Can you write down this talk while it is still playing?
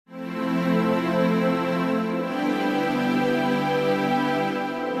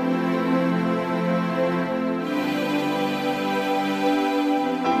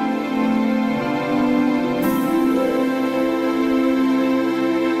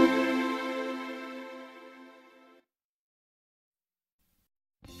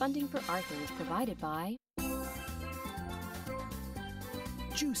Funding for Arthur is provided by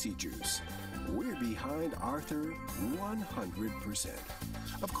Juicy Juice. We're behind Arthur 100%.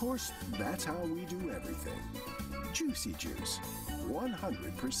 Of course, that's how we do everything. Juicy Juice.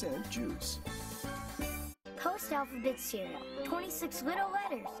 100% juice. Post-alphabet cereal. 26 little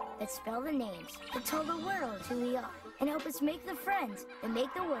letters that spell the names, that tell the world who we are, and help us make the friends that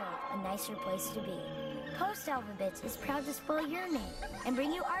make the world a nicer place to be. Post-alphabets is proud to spell your name and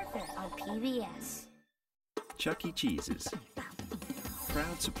bring you Arthur on PBS. Chuck E. Cheese's.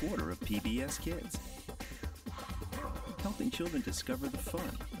 Proud supporter of PBS Kids. Helping children discover the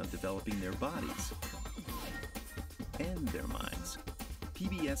fun of developing their bodies and their minds.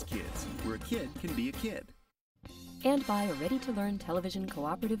 PBS Kids, where a kid can be a kid. and by a ready-to-learn television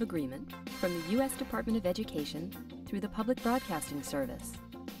cooperative agreement from the U.S. Department of Education through the Public Broadcasting Service,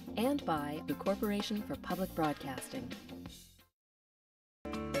 and by the Corporation for Public Broadcasting.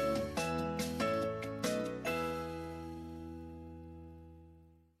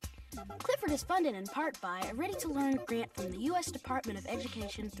 Clifford is funded in part by a ready-to-learn grant from the U.S. Department of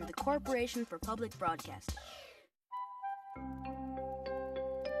Education through the Corporation for Public Broadcasting.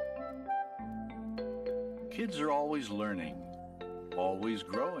 Kids are always learning, always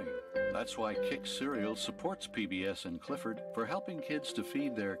growing. That's why Kick Cereal supports PBS and Clifford for helping kids to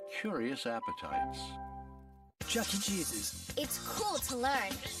feed their curious appetites. Chuck E. Cheese's. It's cool to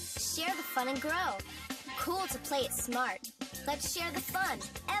learn. Share the fun and grow. Cool to play it smart. Let's share the fun,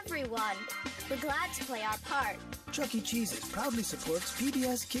 everyone. We're glad to play our part. Chuck E. Cheese's proudly supports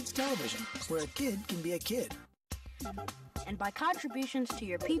PBS Kids Television, where a kid can be a kid. And by contributions to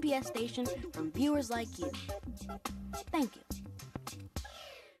your PBS station from viewers like you. Thank you.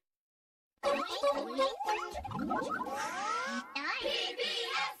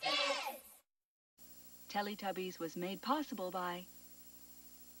 Teletubbies was made possible by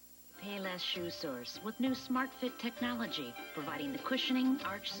Payless Shoe Source with new Smart Fit technology, providing the cushioning,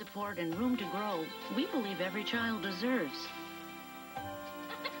 arch support, and room to grow we believe every child deserves.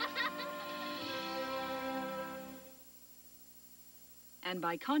 and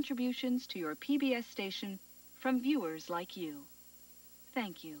by contributions to your PBS station from viewers like you.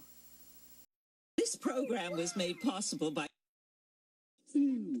 Thank you. This program was made possible by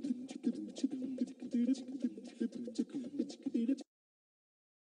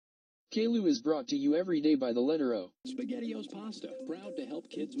Kalu is brought to you every day by the letter O. SpaghettiOs pasta, proud to help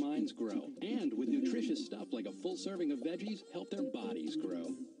kids' minds grow. And with nutritious stuff like a full serving of veggies, help their bodies grow.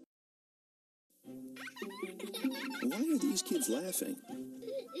 Why are these kids laughing?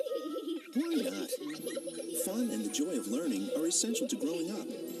 Why not? Fun and the joy of learning are essential to growing up,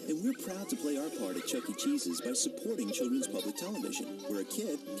 and we're proud to play our part at Chuck E. Cheese's by supporting children's public television, where a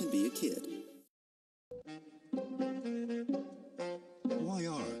kid can be a kid. Why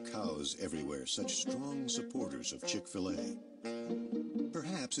are cows everywhere such strong supporters of Chick-fil-A?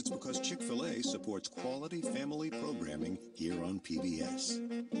 Perhaps it's because Chick-fil-A supports quality family programming here on PBS.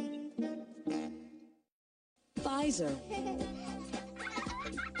 Pfizer.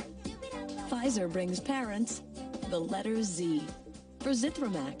 Pfizer brings parents the letter Z for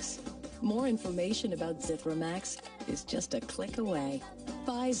Zithromax. More information about Zithromax is just a click away.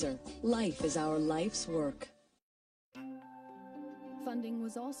 Pfizer. Life is our life's work. Funding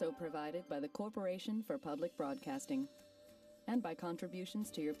was also provided by the Corporation for Public Broadcasting and by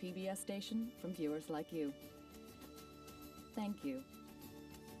contributions to your PBS station from viewers like you. Thank you.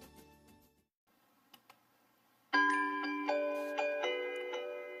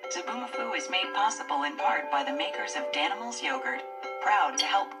 Zaboomafoo is made possible in part by the makers of Danimals Yogurt, proud to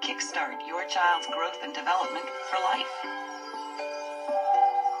help kickstart your child's growth and development for life.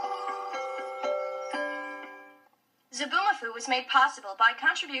 Zaboomafoo was made possible by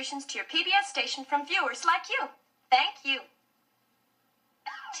contributions to your PBS station from viewers like you. Thank you.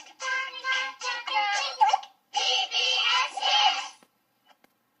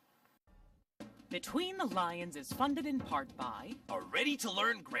 Between the Lions is funded in part by a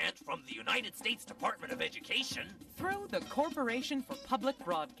ready-to-learn grant from the United States Department of Education through the Corporation for Public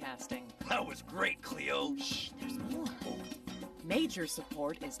Broadcasting. That was great, Cleo. Shh, there's more. Major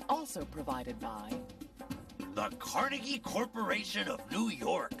support is also provided by the Carnegie Corporation of New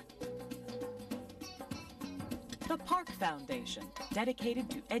York, the Park Foundation, dedicated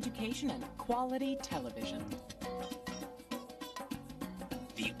to education and quality television,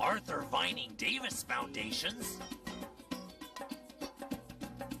 the Arthur Vining Davis Foundations,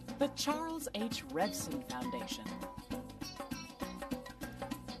 the Charles H. Revson Foundation,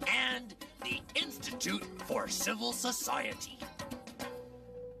 and the Institute for Civil Society.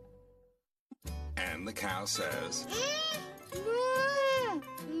 And the cow says,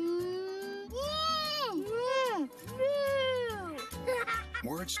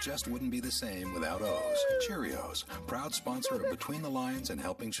 Words just wouldn't be the same without O's. Cheerios, proud sponsor of Between the Lines and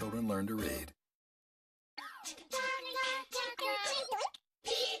helping children learn to read.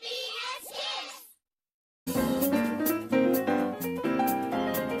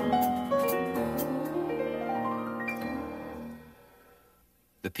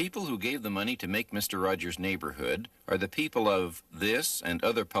 The people who gave the money to make Mr. Rogers' Neighborhood are the people of this and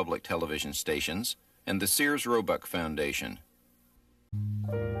other public television stations and the Sears Roebuck Foundation.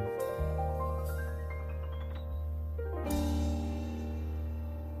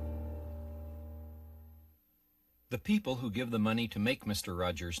 The people who give the money to make Mr.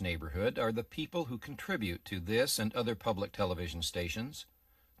 Rogers' Neighborhood are the people who contribute to this and other public television stations,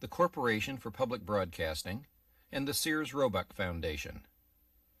 the Corporation for Public Broadcasting, and the Sears Roebuck Foundation.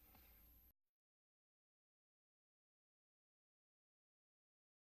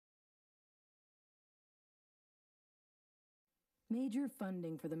 Major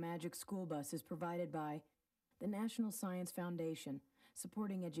funding for the Magic School Bus is provided by the National Science Foundation,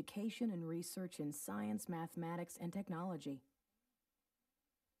 supporting education and research in science, mathematics, and technology.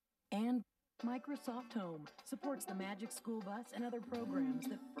 And Microsoft Home supports the Magic School Bus and other programs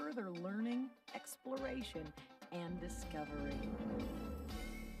that further learning, exploration, and discovery.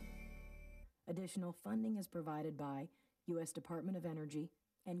 Additional funding is provided by U.S. Department of Energy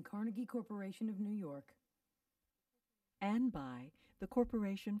and Carnegie Corporation of New York. And by the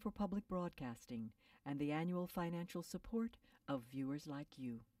Corporation for Public Broadcasting and the annual financial support of viewers like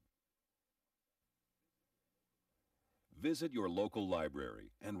you. Visit your local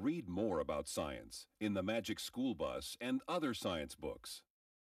library and read more about science in the Magic School Bus and other science books.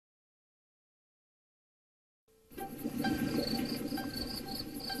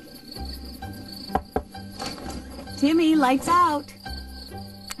 Timmy, lights out!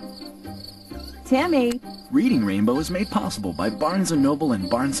 Timmy! Reading Rainbow is made possible by Barnes & Noble and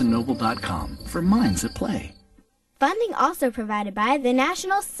BarnesandNoble.com for minds at play. Funding also provided by the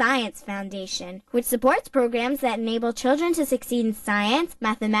National Science Foundation, which supports programs that enable children to succeed in science,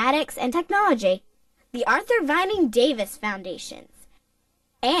 mathematics, and technology. The Arthur Vining Davis Foundations,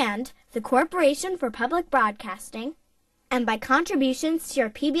 and the Corporation for Public Broadcasting, and by contributions to your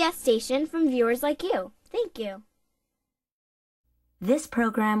PBS station from viewers like you. Thank you. This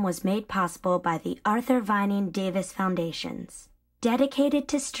program was made possible by the Arthur Vining Davis Foundations, dedicated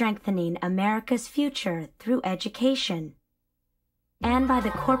to strengthening America's future through education, and by the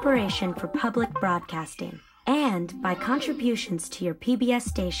Corporation for Public Broadcasting, and by contributions to your PBS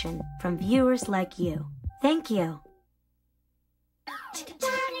station from viewers like you. Thank you.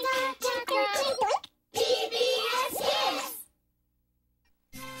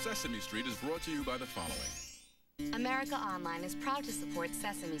 Sesame Street is brought to you by the following. America Online is proud to support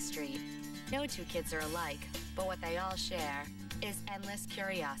Sesame Street. No two kids are alike, but what they all share is endless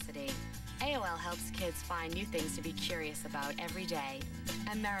curiosity. AOL helps kids find new things to be curious about every day.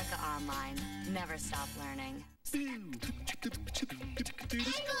 America Online. Never stop learning.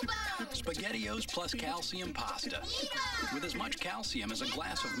 SpaghettiOs plus calcium pasta. With as much calcium as a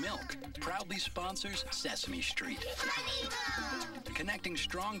glass of milk. Proudly sponsors Sesame Street. Connecting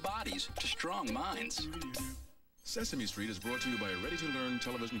strong bodies to strong minds. Sesame Street is brought to you by a ready-to-learn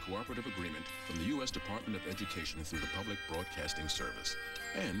television cooperative agreement from the U.S. Department of Education through the Public Broadcasting Service,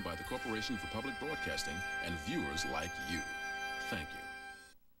 and by the Corporation for Public Broadcasting and viewers like you. Thank you.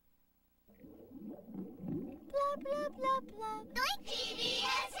 Blah, blah, blah, blah.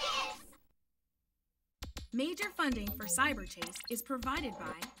 PBS Hits! Major funding for Cyber Chase is provided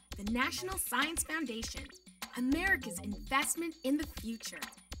by the National Science Foundation, America's investment in the future.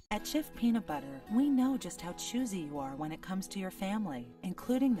 At Jif Peanut Butter, we know just how choosy you are when it comes to your family,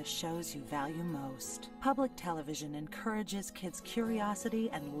 including the shows you value most. Public television encourages kids' curiosity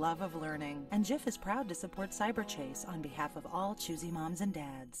and love of learning, and Jif is proud to support Cyber Chase on behalf of all choosy moms and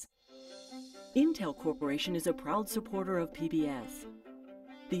dads. Intel Corporation is a proud supporter of PBS.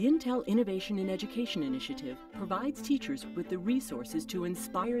 The Intel Innovation in Education Initiative provides teachers with the resources to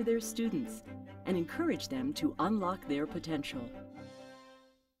inspire their students and encourage them to unlock their potential.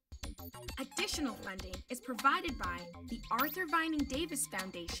 Additional funding is provided by the Arthur Vining Davis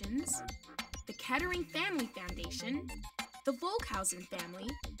Foundations, the Kettering Family Foundation, the Volkhausen family,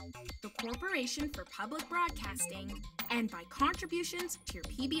 the Corporation for Public Broadcasting, and by contributions to your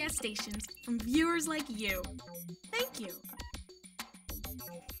PBS stations from viewers like you. Thank you.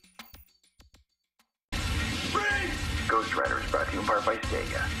 Ghost Rider is brought to you in part by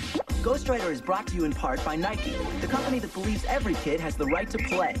Sega. Ghost Rider is brought to you in part by Nike, the company that believes every kid has the right to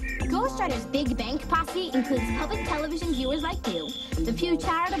play. Ghost Rider's Big Bank Posse includes public television viewers like you, the Pew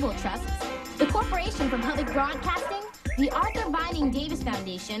Charitable Trusts, the Corporation for Public Broadcasting, the Arthur Vining Davis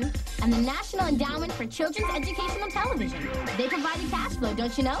Foundation, and the National Endowment for Children's Educational Television. They provide a cash flow,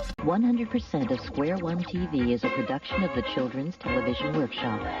 don't you know? 100% of Square One TV is a production of the Children's Television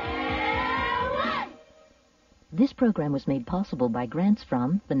Workshop. This program was made possible by grants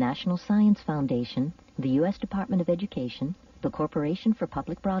from the National Science Foundation, the U.S. Department of Education, the Corporation for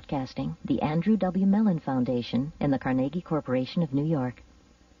Public Broadcasting, the Andrew W. Mellon Foundation, and the Carnegie Corporation of New York.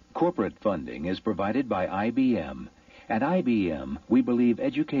 Corporate funding is provided by IBM. At IBM, we believe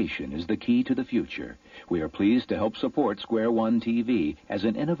education is the key to the future. We are pleased to help support Square One TV as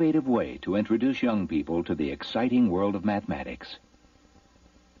an innovative way to introduce young people to the exciting world of mathematics.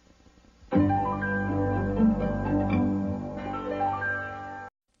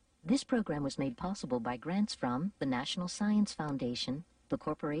 This program was made possible by grants from the National Science Foundation, the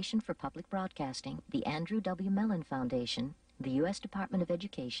Corporation for Public Broadcasting, the Andrew W. Mellon Foundation, the U.S. Department of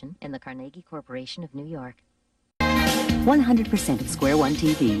Education, and the Carnegie Corporation of New York. 100% of Square One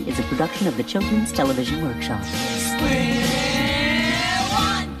TV is a production of the Children's Television Workshop.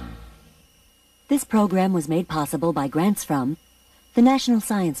 This program was made possible by grants from the National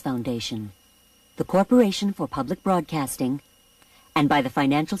Science Foundation, the Corporation for Public Broadcasting, and by the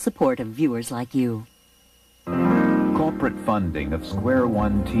financial support of viewers like you. Corporate funding of Square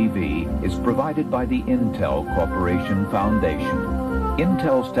One TV is provided by the Intel Corporation Foundation.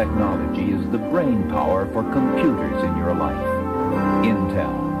 Intel's technology is the brain power for computers in your life.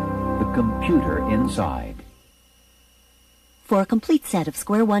 Intel, the computer inside. For a complete set of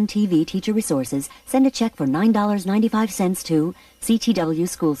Square One TV teacher resources, send a check for $9.95 to CTW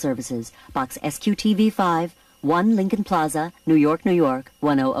School Services, Box SQTV 5, 1 Lincoln Plaza, New York, New York,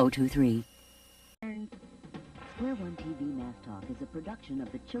 10023. Square One TV Math Talk is a production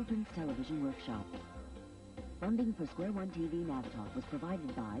of the Children's Television Workshop. Funding for Square One TV Math Talk was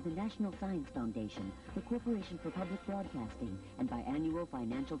provided by the National Science Foundation, the Corporation for Public Broadcasting, and by annual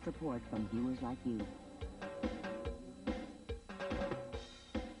financial support from viewers like you.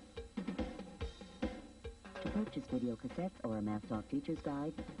 To purchase video cassettes or a Math Talk Teacher's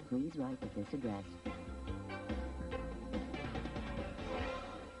Guide, please write at this address.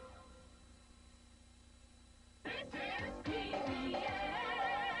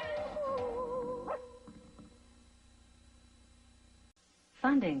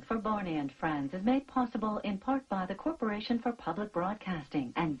 Funding for Barney and Friends is made possible in part by the Corporation for Public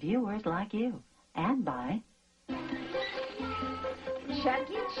Broadcasting and viewers like you, and by Chuck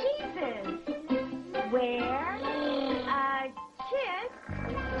E. Cheese's, where a kiss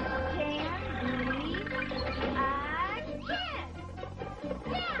can be a kiss.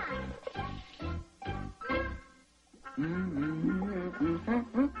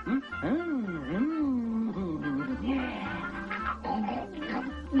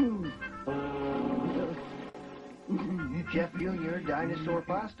 Jeff Jr. Dinosaur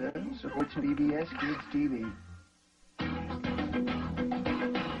Pasta supports PBS Kids TV.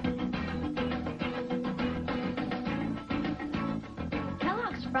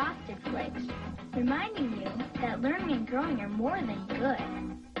 Kellogg's Frosted Flakes, reminding you that learning and growing are more than good.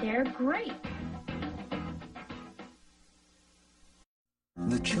 They're great.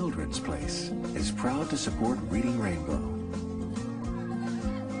 The Children's Place is proud to support Reading Rainbow,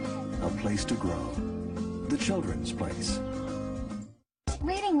 a place to grow. The Children's Place.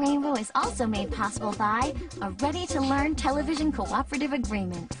 Reading Rainbow is also made possible by a ready-to-learn television cooperative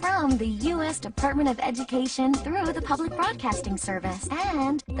agreement from the U.S. Department of Education through the Public Broadcasting Service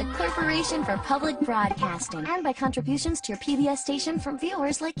and the Corporation for Public Broadcasting, and by contributions to your PBS station from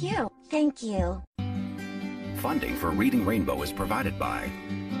viewers like you. Thank you. Funding for Reading Rainbow is provided by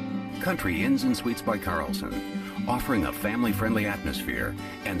Country Inns and Suites by Carlson, offering a family-friendly atmosphere,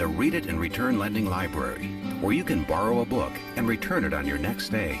 and the Read It and Return Lending Library, where you can borrow a book and return it on your next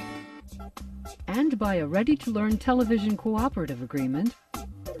stay. And by a ready-to-learn television cooperative agreement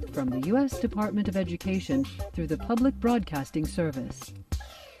from the U.S. Department of Education through the Public Broadcasting Service,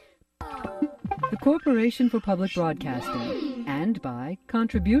 the Corporation for Public Broadcasting, and by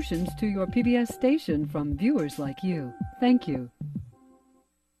contributions to your PBS station from viewers like you. Thank you.